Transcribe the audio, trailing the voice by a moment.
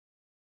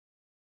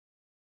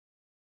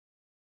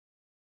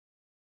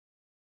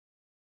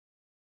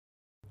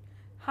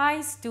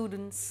Hi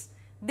students,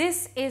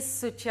 this is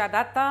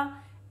Suchadatta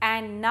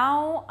and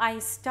now I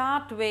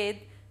start with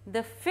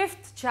the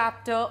 5th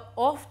chapter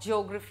of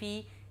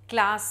Geography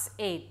class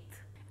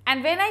 8th.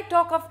 And when I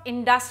talk of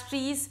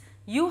industries,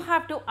 you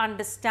have to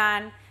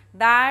understand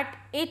that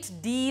it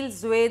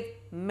deals with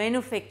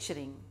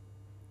manufacturing.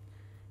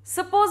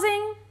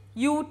 Supposing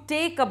you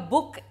take a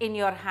book in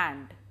your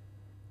hand,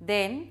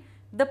 then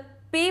the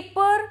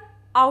paper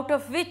out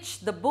of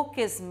which the book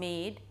is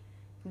made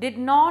did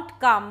not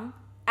come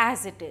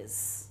as it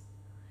is.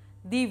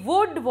 The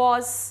wood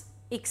was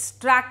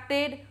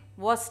extracted,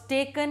 was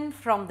taken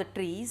from the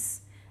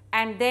trees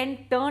and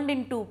then turned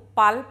into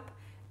pulp,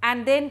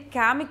 and then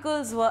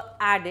chemicals were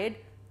added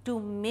to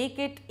make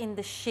it in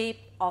the shape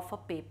of a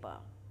paper.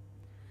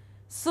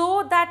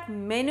 So that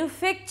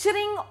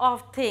manufacturing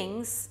of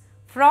things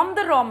from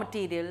the raw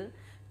material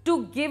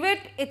to give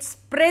it its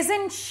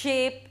present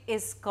shape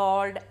is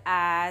called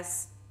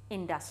as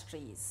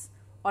industries,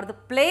 or the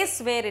place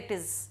where it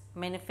is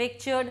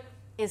manufactured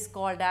is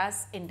called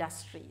as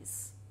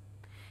industries.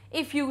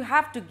 If you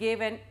have to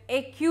give an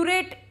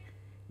accurate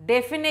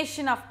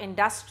definition of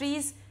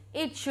industries,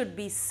 it should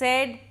be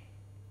said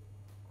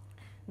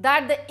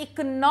that the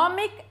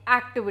economic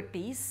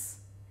activities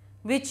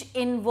which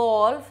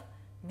involve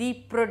the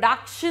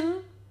production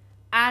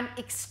and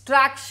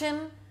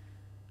extraction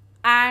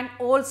and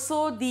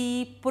also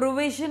the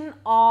provision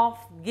of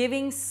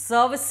giving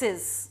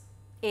services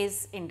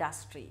is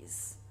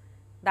industries.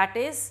 That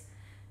is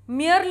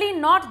merely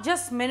not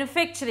just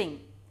manufacturing.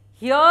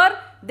 Here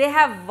they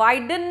have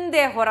widened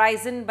their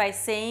horizon by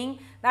saying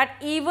that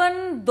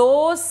even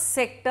those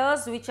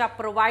sectors which are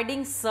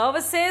providing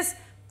services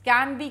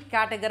can be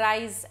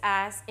categorized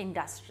as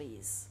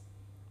industries.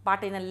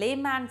 But in a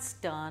layman's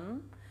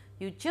term,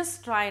 you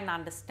just try and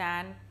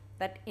understand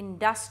that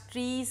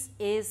industries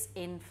is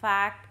in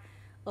fact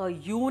a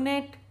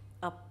unit,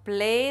 a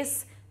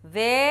place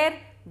where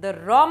the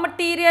raw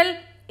material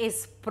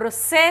is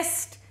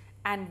processed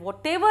and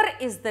whatever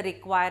is the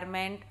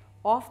requirement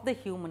of the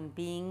human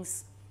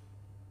beings,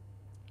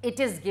 it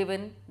is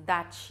given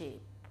that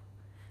shape.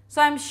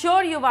 So, I am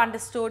sure you have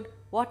understood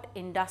what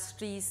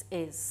industries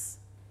is.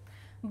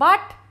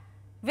 But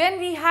when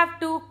we have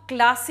to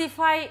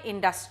classify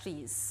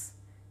industries,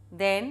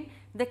 then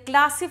the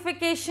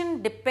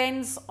classification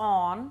depends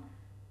on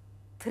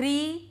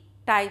 3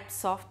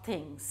 types of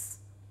things.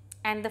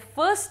 And the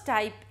first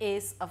type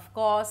is of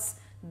course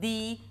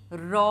the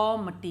raw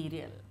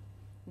material.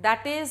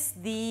 That is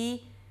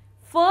the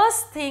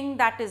first thing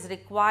that is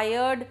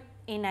required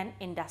in an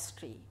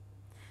industry.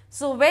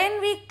 So,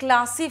 when we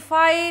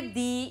classify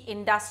the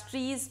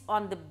industries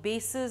on the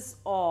basis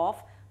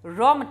of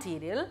raw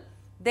material,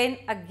 then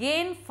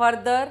again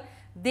further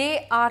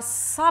they are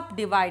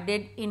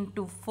subdivided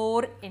into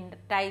 4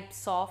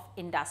 types of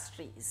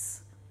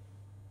industries.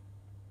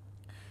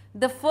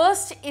 The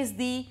first is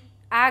the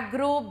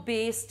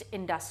agro-based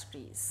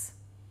industries.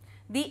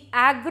 The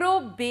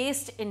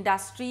agro-based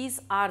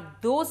industries are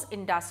those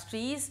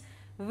industries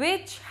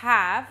which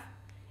have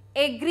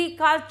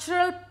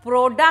agricultural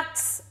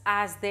products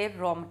as their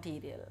raw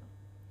material.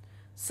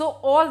 So,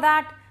 all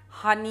that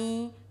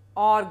honey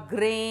or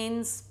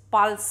grains,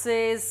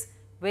 pulses,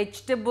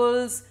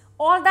 vegetables,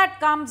 all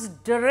that comes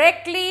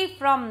directly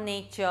from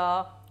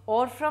nature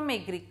or from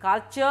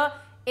agriculture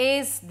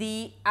is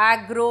the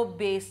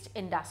agro-based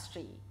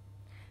industry.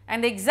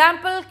 An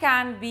example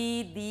can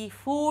be the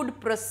food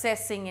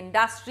processing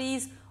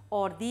industries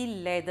or the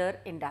leather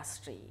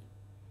industry.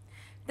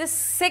 The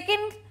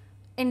second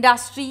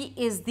industry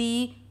is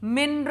the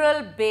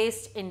mineral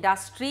based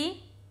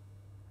industry.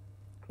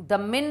 The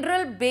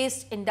mineral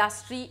based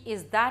industry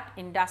is that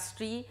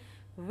industry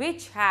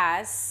which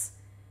has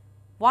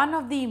one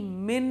of the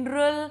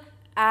mineral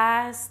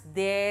as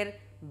their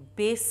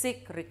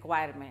basic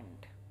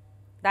requirement.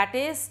 That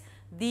is,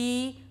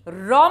 the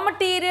raw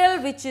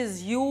material which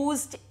is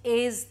used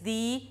is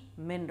the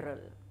mineral.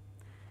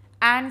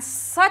 And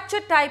such a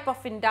type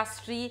of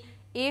industry,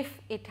 if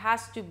it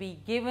has to be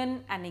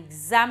given an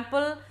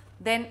example,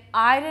 then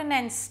iron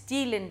and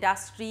steel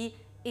industry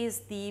is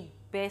the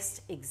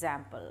best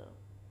example.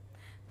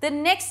 The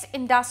next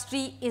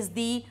industry is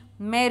the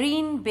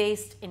marine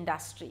based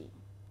industry.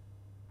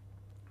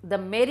 The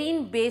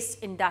marine based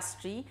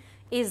industry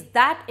is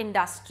that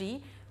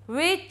industry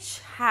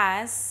which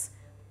has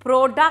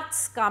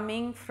products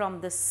coming from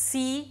the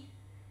sea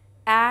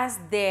as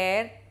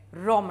their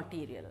raw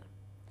material.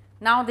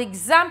 Now, the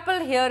example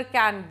here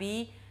can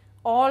be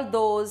all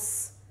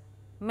those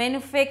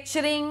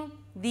manufacturing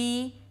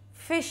the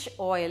fish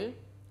oil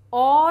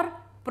or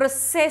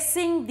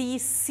processing the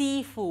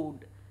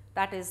seafood,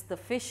 that is the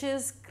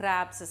fishes,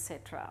 crabs,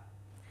 etc.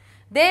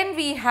 Then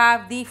we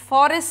have the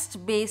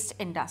forest based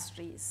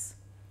industries.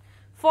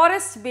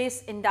 Forest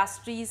based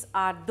industries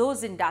are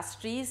those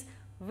industries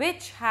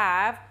which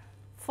have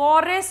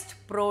forest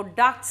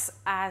products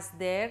as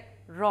their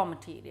raw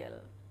material.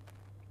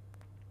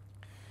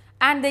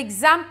 And the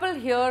example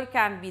here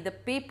can be the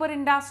paper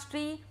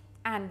industry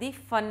and the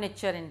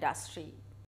furniture industry.